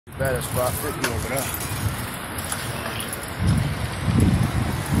That is 550 over there.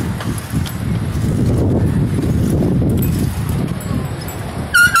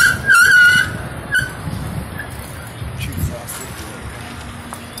 Cheap 550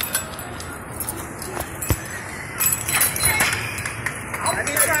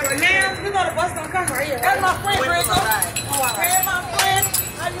 over there. Now, you know the bus don't come right here. That's my friend, Ringo. Hey, my friend.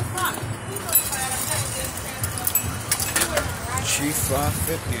 How you from? Cheap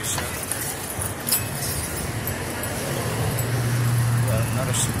 550, sir. Got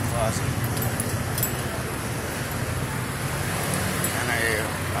another supervisor. And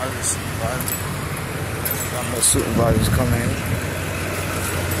another supervisor. Got more supervisors coming in.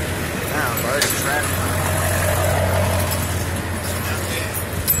 Damn, bro, it's traffic.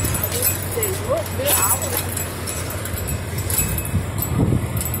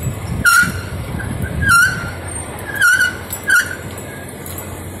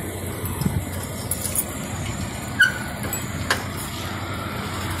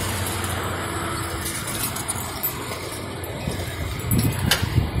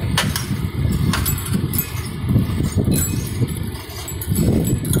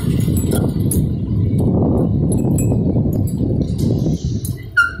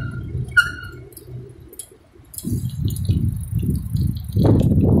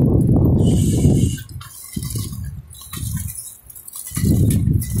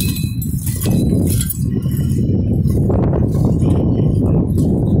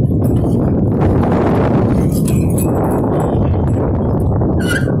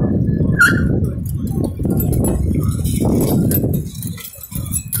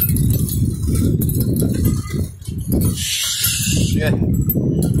 Shit.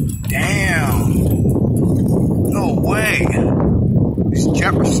 Damn. No way. It's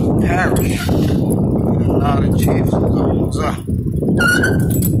Jefferson Parish. Not a chief. What's up?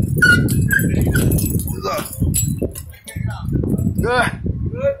 What's up? Good.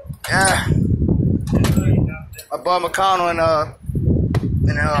 Good? Yeah. I bought McConnell and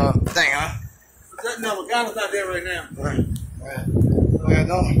thing, huh? No, McConnell's not there right now. Right. How you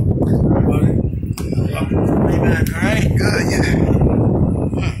doing? Alright, good,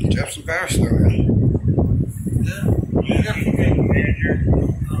 yeah. Jefferson Parish though, yeah.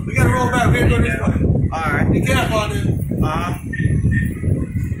 We gotta roll back. We're gonna go this way. Alright. Be careful on this.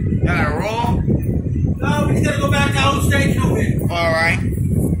 Gotta roll? No, we just gotta go back down the station over here. Alright.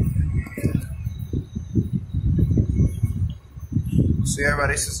 See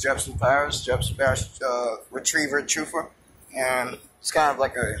everybody, this is Jefferson Parish. Jefferson Parish retriever trooper. And it's kind of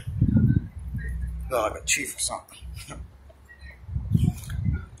like a chief or something.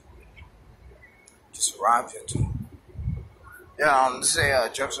 Just arrived here too. Yeah, this is a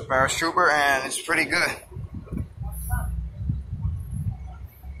Jefferson Parish trooper, and it's pretty good.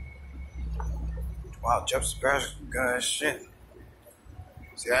 Wow, Jefferson Parish is good as shit.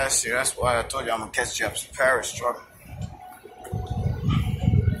 See, that's why I told you I'm gonna catch Jefferson Parish truck.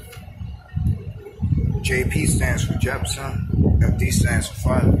 JP stands for Jefferson. FD stands for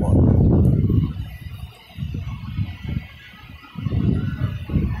Fire Department.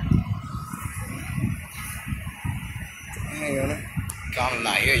 Common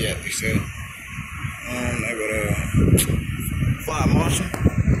not here yet, they said. I got a fire marshal.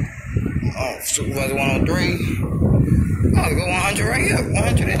 Oh, supervisor 103. Oh, I got 100 right here.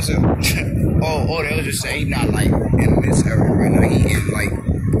 100 is it. Oh, they'll just say he's not like in this area right now. He in like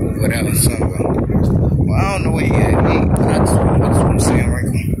whatever, somewhere. Well, I don't know where he at. That's what I'm saying right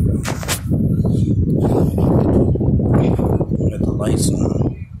now. Got the lights on.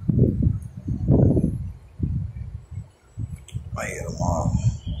 Might hit tomorrow.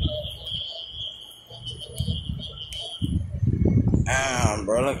 Damn,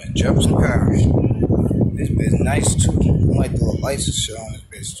 bro, look at Jefferson Parish. This bitch nice too. I like the little lights and shit on this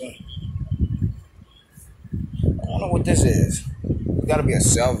bitch too. I don't know what this is. It's gotta be a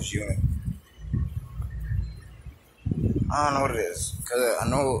salvage unit. I don't know what it is. Cause I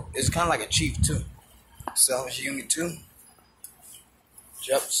know it's kinda like a chief too. Salvage unit too.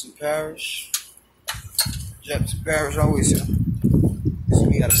 Jefferson Parish. Jefferson Parish always here. So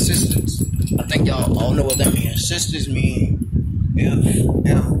we got assistants. I think y'all all know what that means. Assistants mean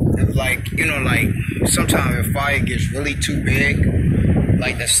if like, you know, like sometimes if fire gets really too big,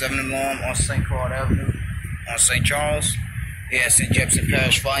 like that 7 alarm on St. Claude Avenue, on St. Charles, yeah, it's in Jefferson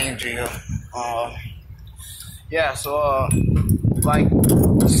Parish Fire Engine. Yeah, so like,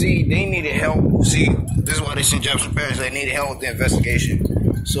 see, they needed help. See, this is why they sent Jefferson Parish. They needed help with the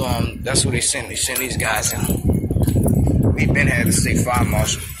investigation. So that's what they sent. They sent these guys in. We've been had the state fire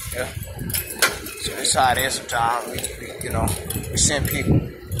marshal. Yeah. So that's how it is sometimes. We send people.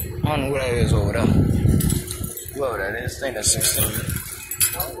 I don't know who that is over there. Whoever that is, I think that's 16.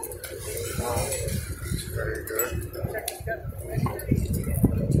 Very good.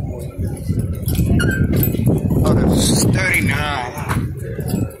 Oh, this is 39.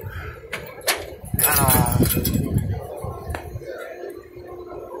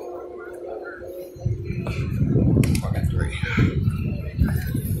 43.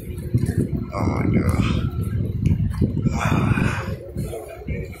 Oh my God.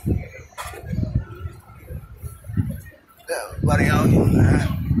 Everybody out here, man.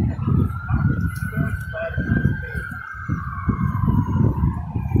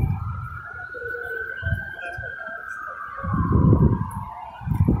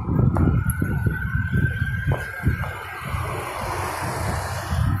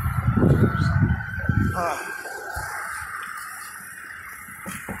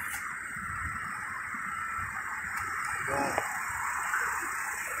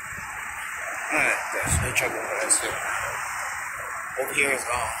 Alright, that's no trouble with that shit. Over here is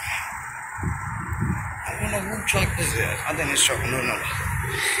gone. I don't know who truck this is. I think this truck a new number.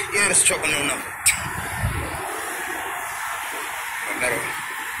 Yeah, this truck a new number.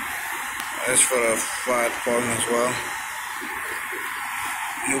 That's for the fire department as well.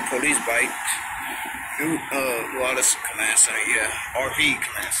 New police bike. New Wallace Command Center, yeah. RV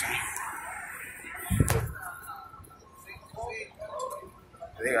Command Center.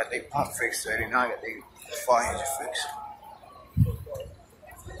 They got their pump fixed, so they now got their fire engine fixed.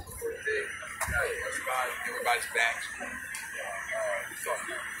 Everybody's back.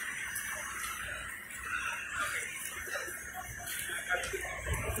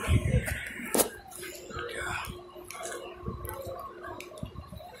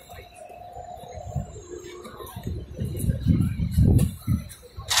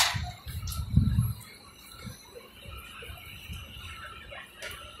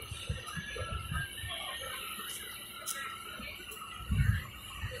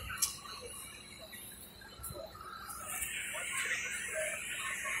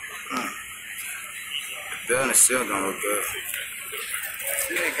 The building still don't look good.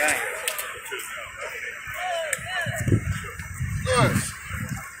 See that guy here. Look.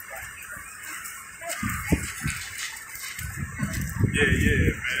 Yeah,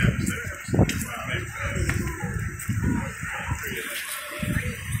 man.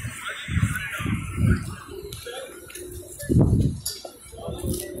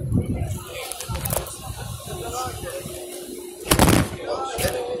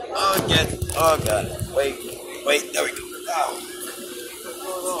 Oh God. Wait, there we go. Oh.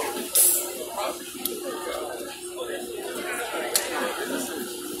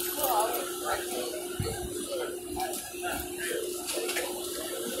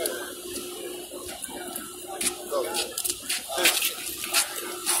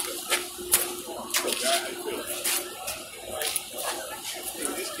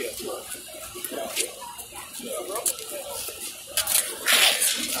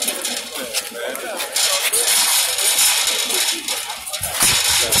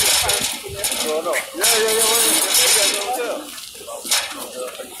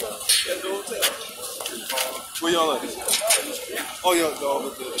 Where y'all at? Oh, y'all over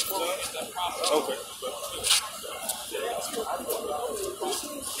there. Okay.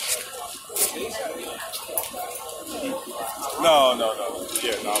 No.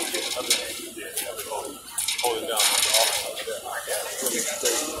 Yeah, no, I'm getting. I've been holding down the office over there.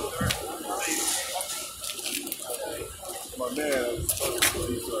 My man,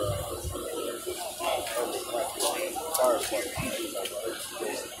 he's firefighter.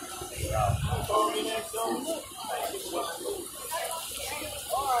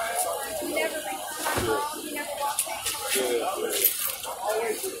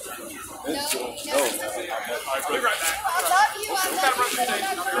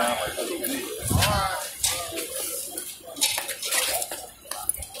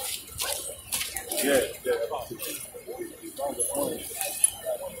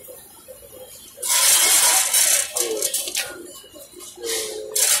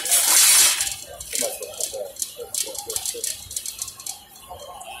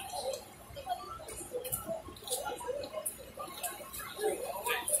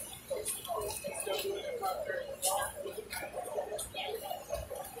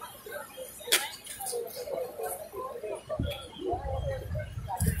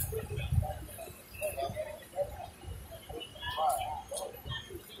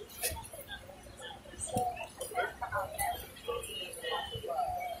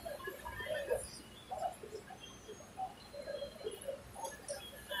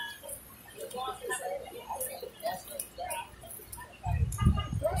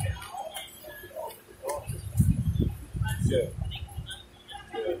 Yeah.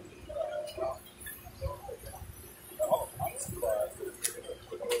 Yeah. I'm surprised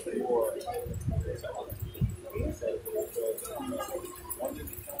that more.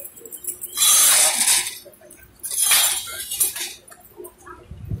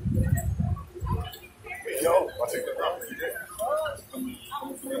 Yo, I think that's not pretty good. I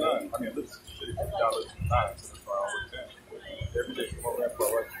mean, listen, y'all listen to 9 to the trial with 10. Every day, come over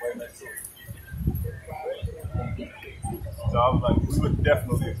right next to it. So I was like, we would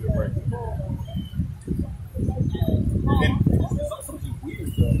definitely do it right there. And it's something weird,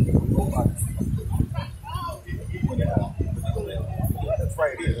 though. That's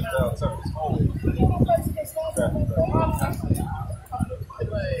right here. That's downtown. It's always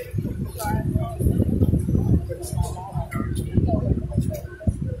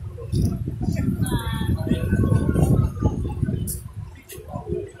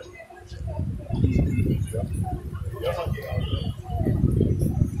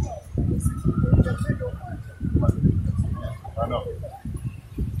I know.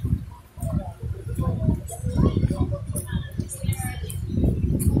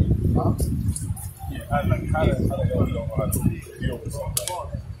 Yeah, I like how the hell you don't know how to deal with something.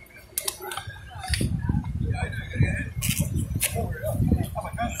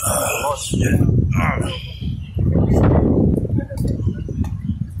 Oh, shit.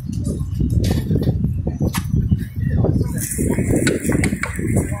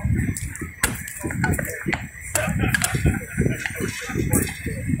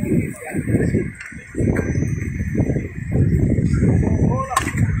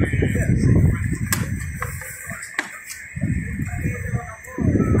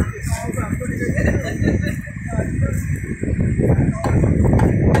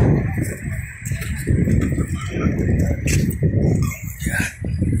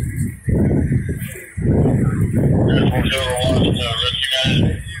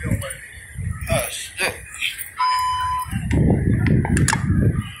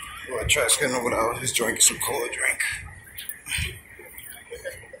 Trash getting over there. I was just drinking some cold drink.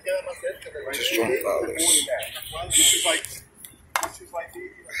 Just drank all this.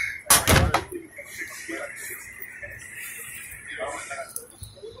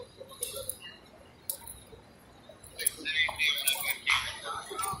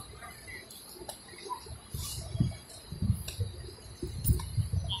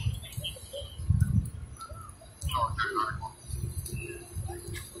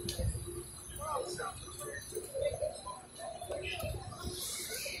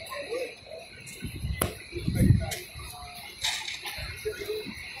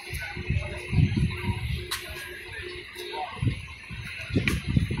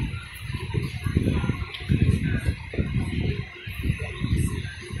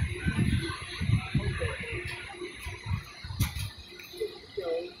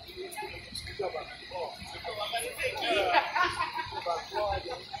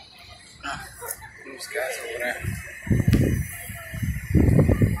 Those guys over there.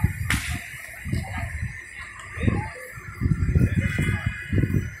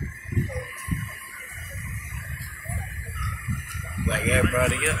 Like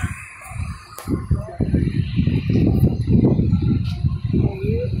everybody else.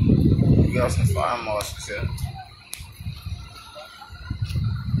 We got some fire marshes here.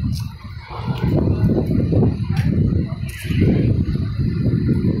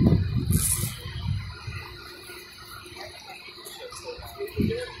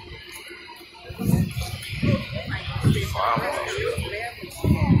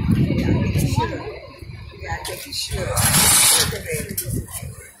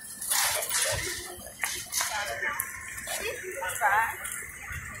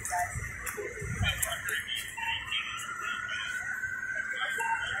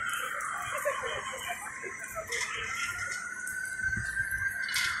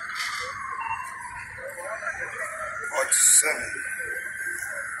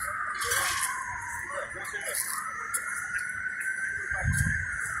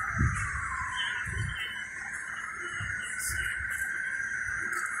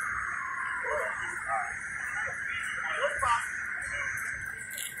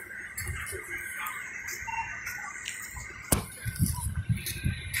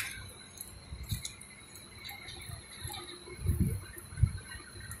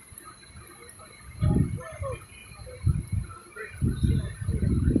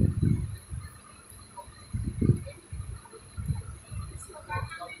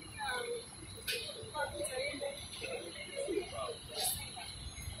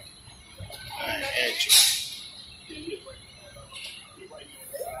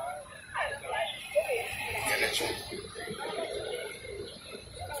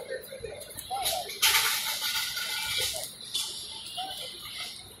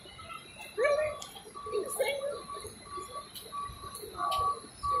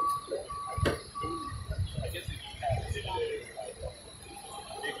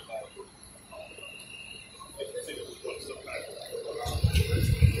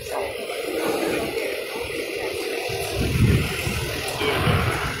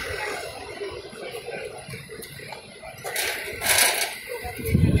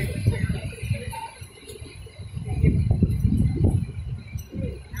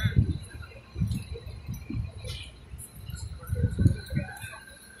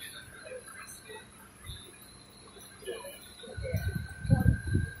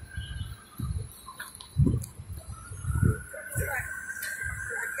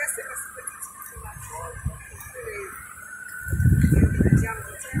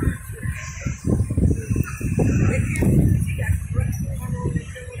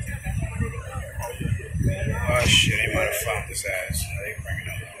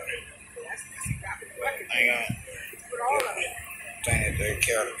 They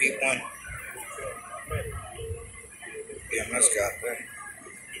care the people. EMS got that.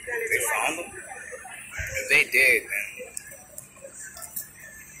 They found them. If they did, then.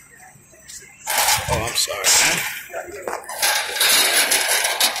 Oh, I'm sorry, man.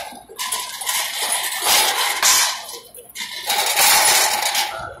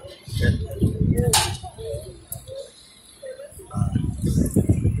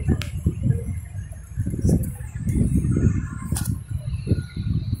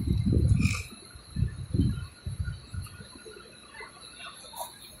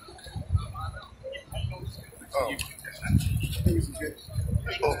 Oh.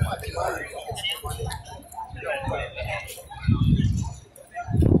 Oh my God.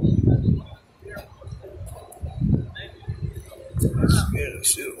 Let's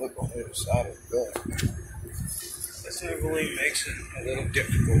see the look on the other side of the bed. That's what really makes it a little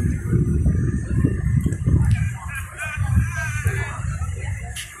difficult.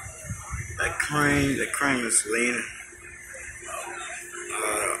 That crane is leaning.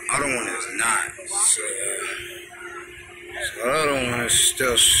 Other one is not. So the other one is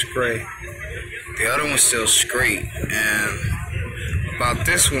still straight. The other one's still straight, and about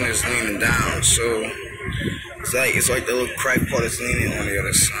this one is leaning down. So it's like the little crack part is leaning on the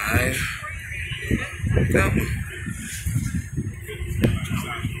other side. That one.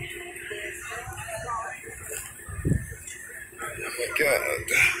 Oh my God.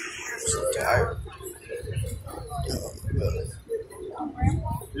 I'm so tired.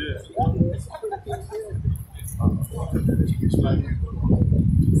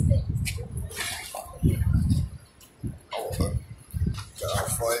 Got our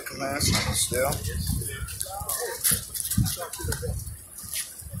flight command still.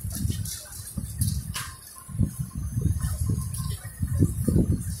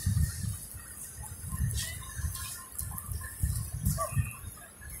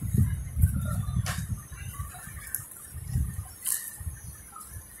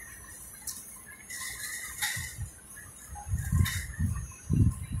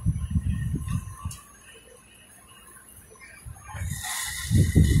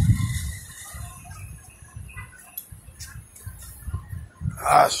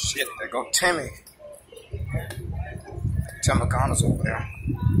 Ah, shit, there go Timmy. Tim McConnell's over there.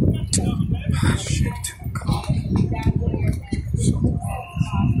 Ah, shit, Tim McConnell.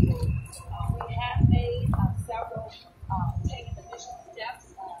 We have made several taking initial steps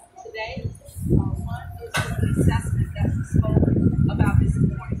today. One is the assessment that we spoke about this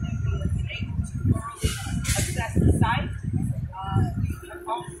morning, that we have been able to thoroughly assess the site. We have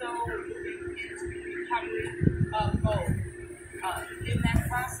also moved into recovery mode. In that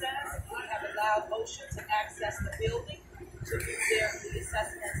process, we have allowed OSHA to access the building to do the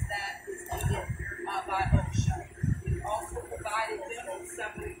assessments that is needed by OSHA. We've also provided them with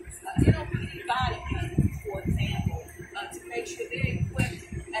some intermediate body cameras, for example, to make sure they're equipped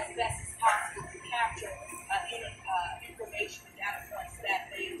as best as possible to capture any information and data points that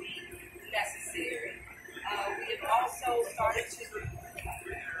may be necessary. We have also started to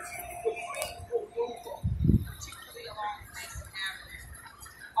retrieve removal, particularly along Mason Avenue.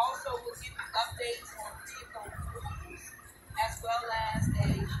 Also, we'll give you updates on vehicle rules, as well as a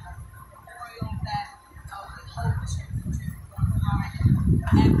memorial that we hope to do on Friday.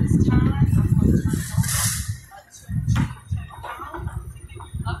 At this time, I'm going to turn it over to Chief Tim Brown to give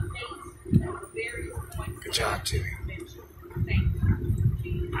you updates on the various points. Good job, Timmy. Thank you.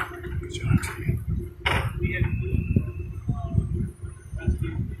 Good job, Timmy.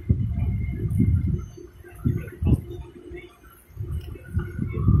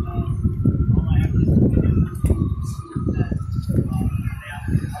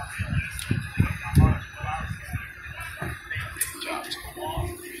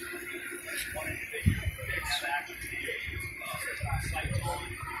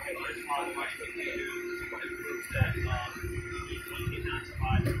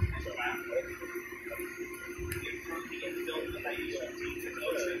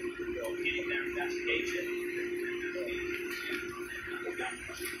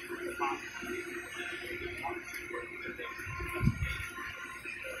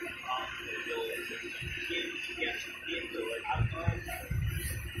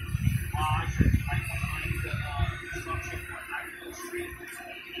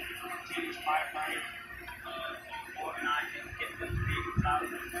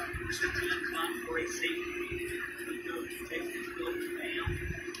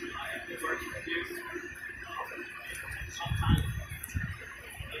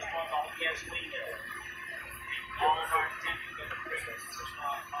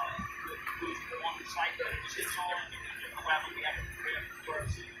 Site that it's on, we have a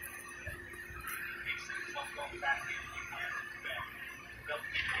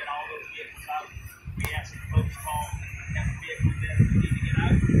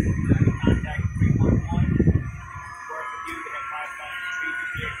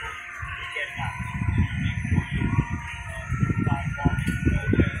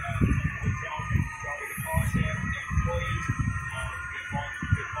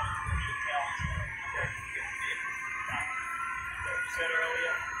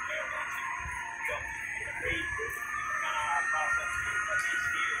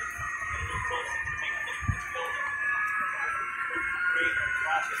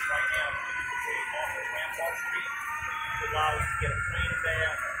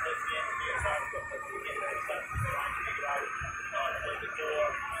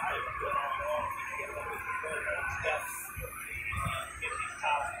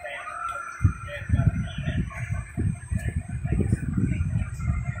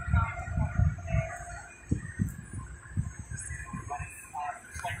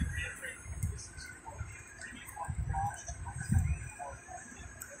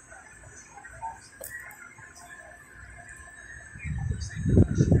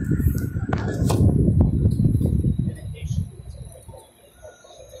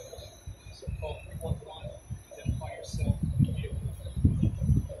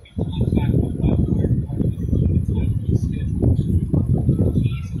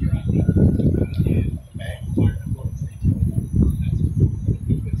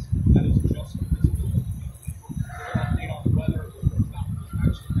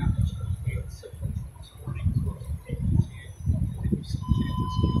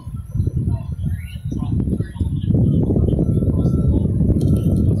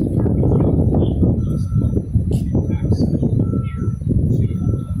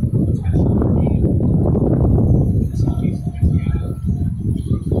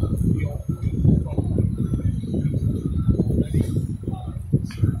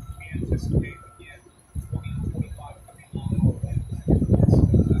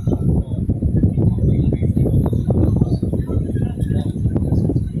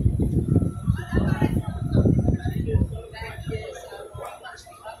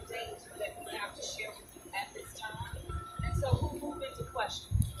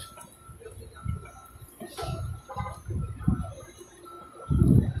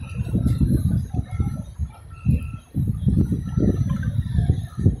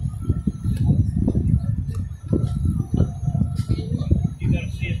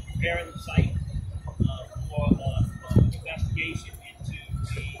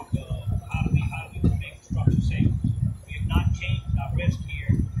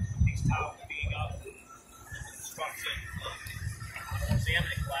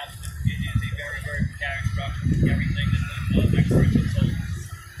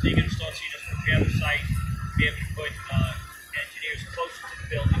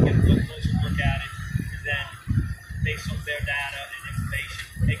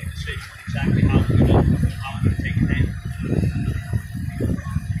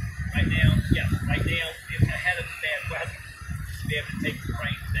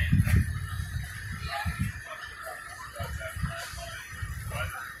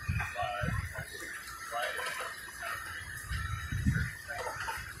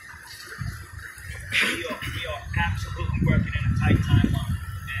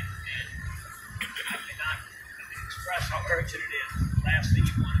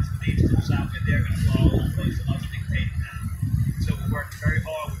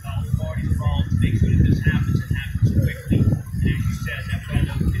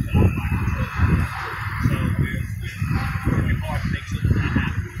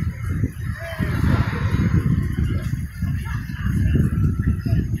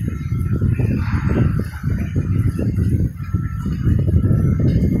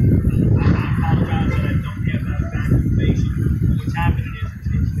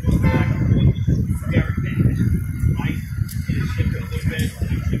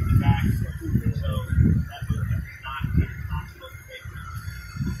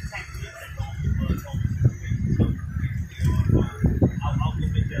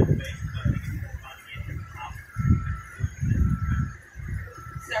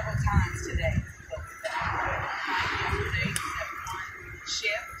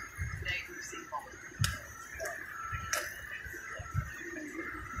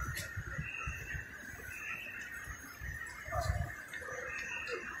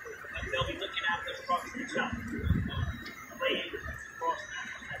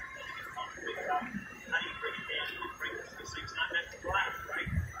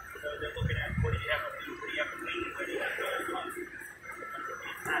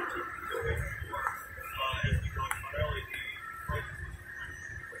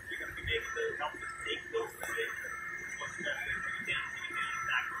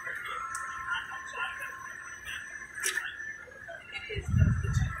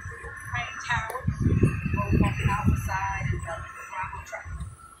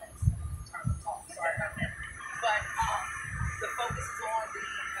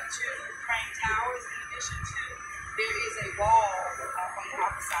two crane towers. In addition to, there is a wall from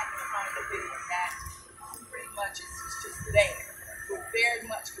the side of the front of the building. That pretty much is just there. We're very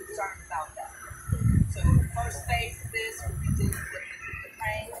much concerned about that. So the first phase of this will be dealing with the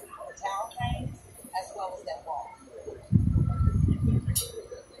cranes, the tower cranes, as well as that wall.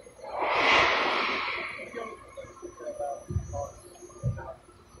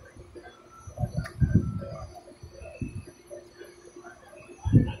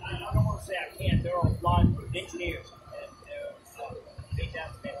 I don't want to say I can't. There are a lot of engineers, and big down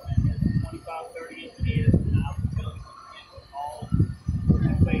there, 25, 30 engineers, and I will tell you, all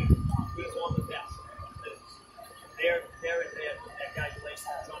he's on the desk. They're in there with that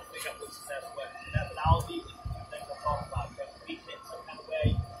calculation, trying to figure out what's the best way. Methodology is the things I'm talking about. You have to teach it in some kind of way,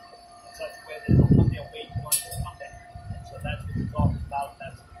 in such a way that they'll come their way you want it to come down. And so that's what we're talking about.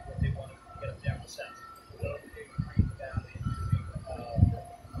 That's what they want to get up there assessed. So they bring down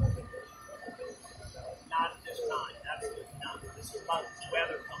not at this time, absolutely not. This is about the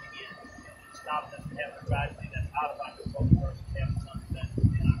weather coming in and stopping us from having a tragedy that's out of our control versus having something that's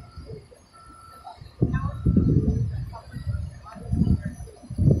in our control.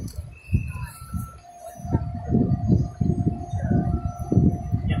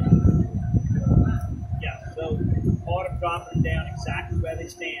 Yeah, so part of dropping them down exactly where they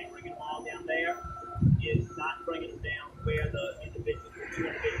stand, bringing them all down there, is not bringing them down where the two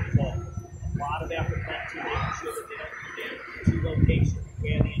individuals are. A lot of effort went to making sure that they don't come down to two locations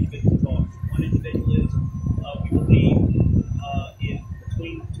where the individuals are. So one individual is, we believe, is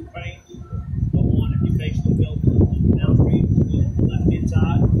between two cranes. The one, if you face the building on the downstream, on the left-hand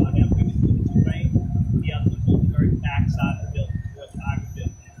side, about halfway between the two cranes. The other one's on the very back side of the building, towards the Irish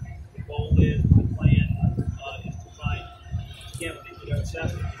building. The goal is, the plan is to try and, again, when they do their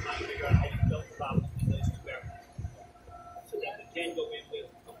assessment, to try and figure out how you build the problem in those two areas. So that we can go in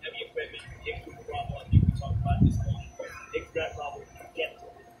with heavy equipment, extra rubble. I think we talked about this morning. Extra rubble to get to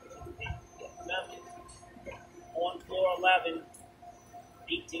it. Remember, on floor 11,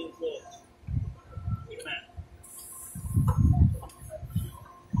 18 floors. Look at that.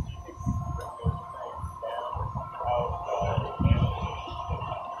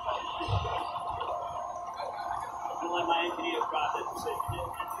 I don't let my engineers drive that decision,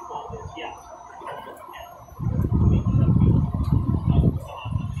 and the goal is yes.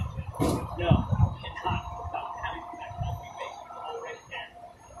 No, and not without having that concrete base already down.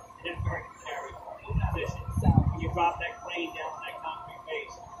 And it's very scary position. When you drop that crane down on that concrete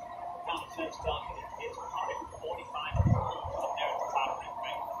base, common sense tells you it's 145 pounds up there at the top of that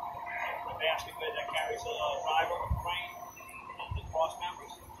crane. The basket that carries a driver of the crane and the cross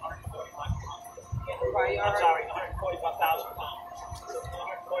members, 145 pounds. I'm sorry, 145,000 pounds.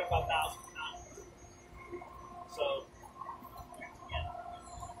 145,000 pounds. So, yeah.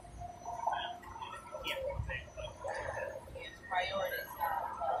 Priorities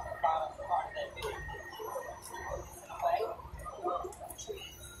about part of that building. Way,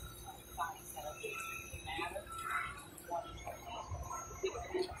 trees, finding that are basically matter. We want to try to big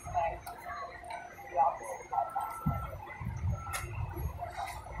things back. The opposite of that.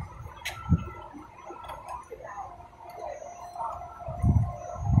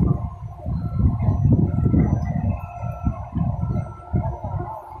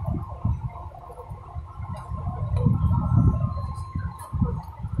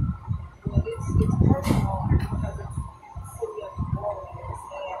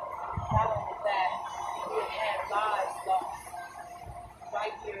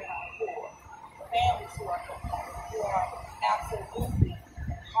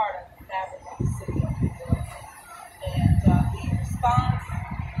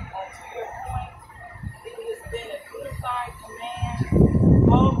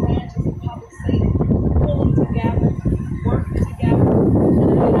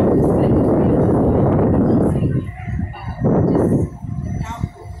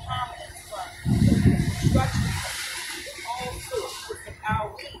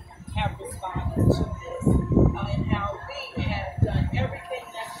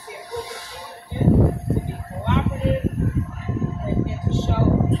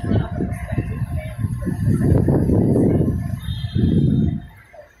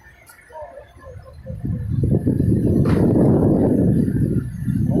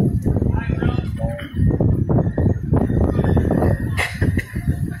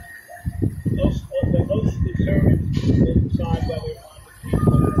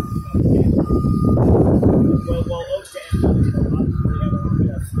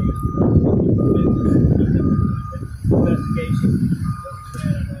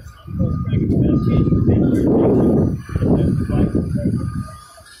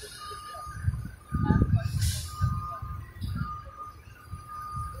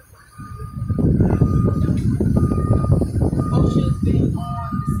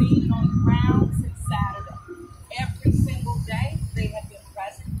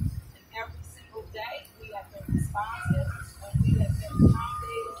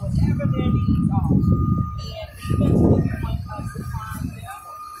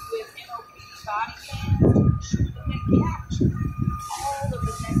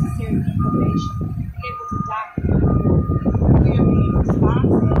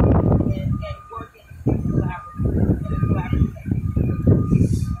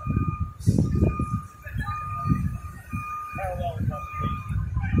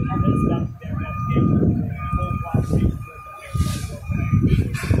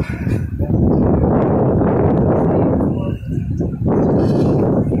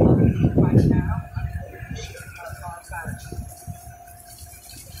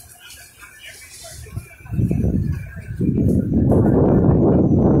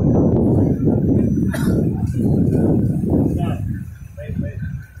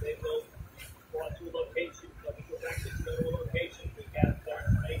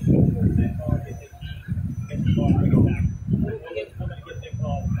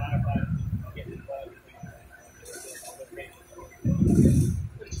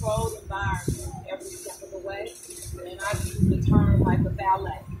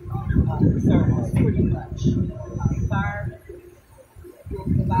 valet service, pretty much. Firemen will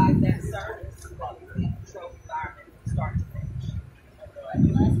provide that service, but we control the environment from start to finish.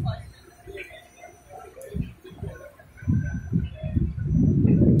 Last question.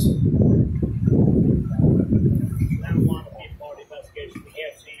 I don't want to be a part of the investigation. We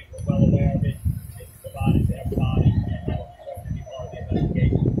have seen it. We're well aware of it. It's provided to everybody, and I don't want to be part of the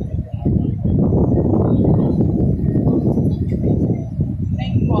investigation.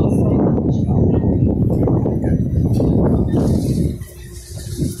 Thank you all so much.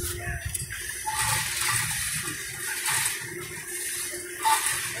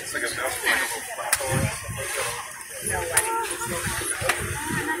 It's like a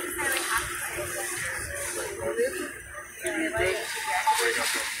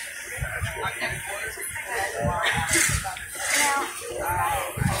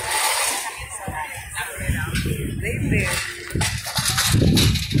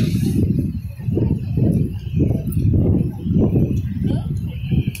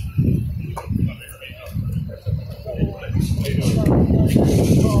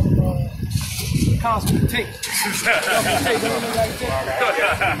Constant tape.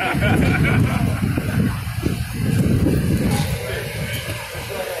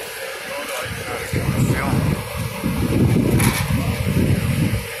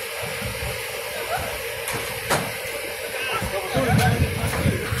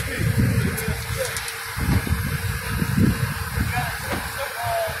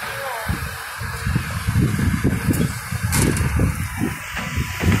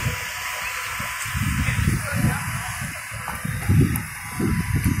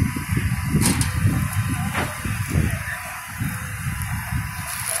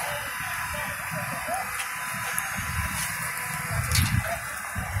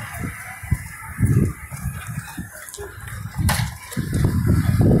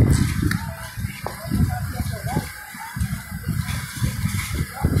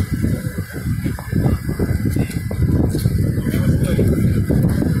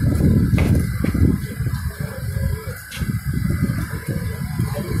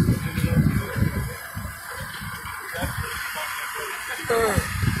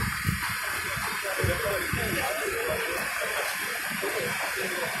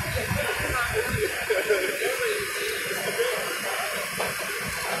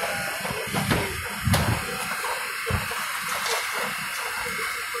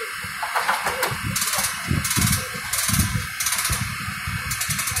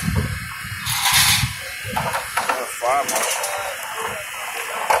 Fire marshal.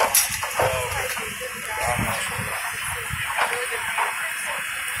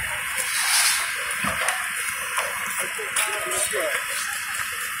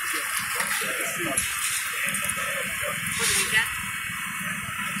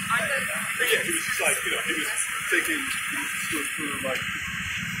 Yeah, he was just like, he was taking, he was sort of like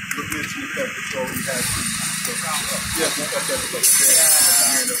looking into the fact that all he had to. Yeah, I thought that was like,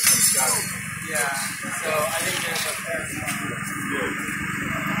 Yeah, so I think there's a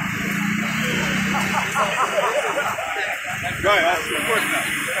right, of course not.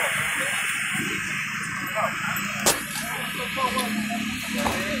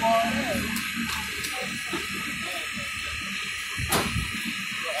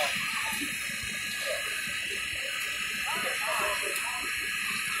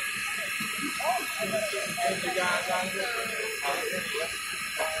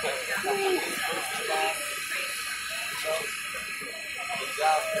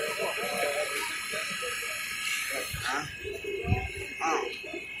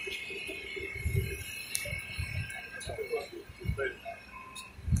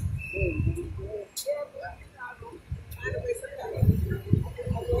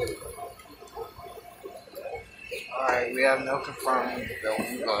 Alright, we have no confirming the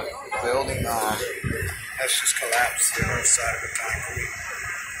building, but the building has just collapsed the north side of the concrete.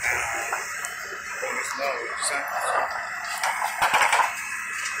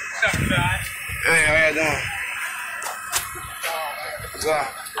 What's up, guys? Hey, how you doing? What's up?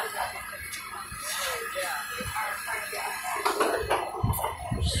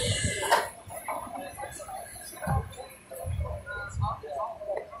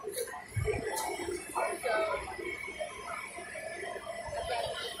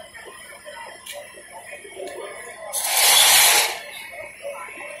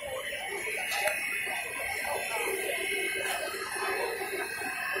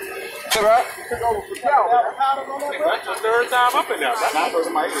 Right? Took over for Cal. That's the third time up in there. That's not first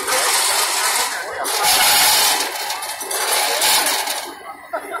my age.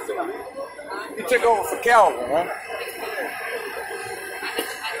 He took over for Calvin, huh?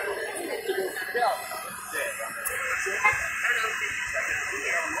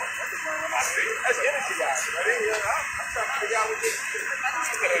 That's energy guys, right? I'm trying to figure out what this is.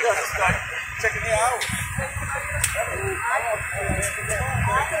 Checking it out. I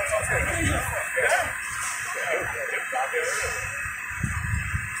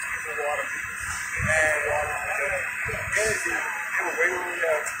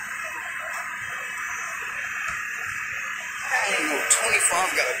don't know,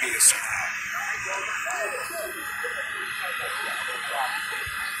 25 gotta be this somehow.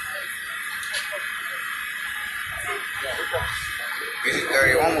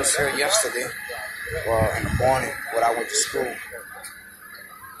 They almost here yesterday. Well, in the morning when I went to school.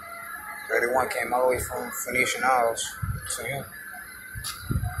 31 came all the way from Phoenician Isles to him.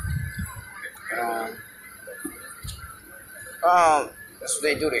 That's what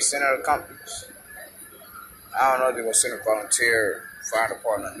they do. They send out companies. I don't know if they're going to send a volunteer fire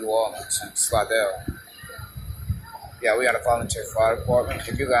department in New Orleans and Slidell. Yeah, we got a volunteer fire department.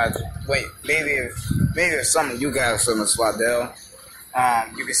 If you guys, maybe if some of you guys live in Slidell,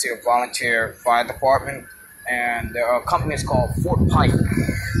 you can see a volunteer fire department. And there are companies called Fort Pike.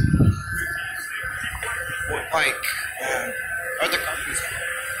 Fort Pike and other companies.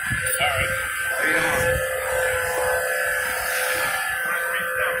 All right. How you doing?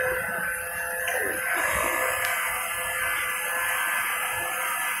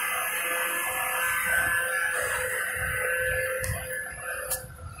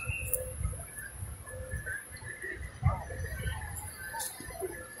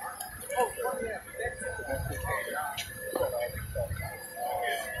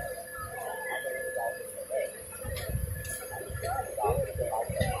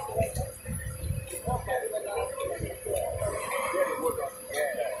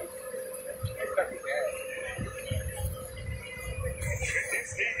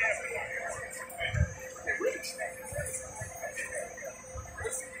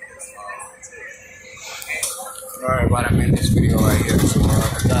 Alright, but I'm in this video right here. So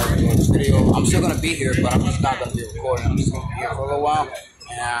guys enjoyed this video. I'm still gonna be here, but I'm just not gonna be recording. I'm just gonna be here for a little while.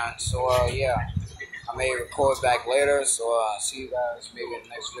 And so yeah, I may record back later. So see you guys maybe in the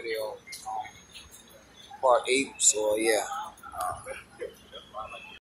next video, part 8. So yeah.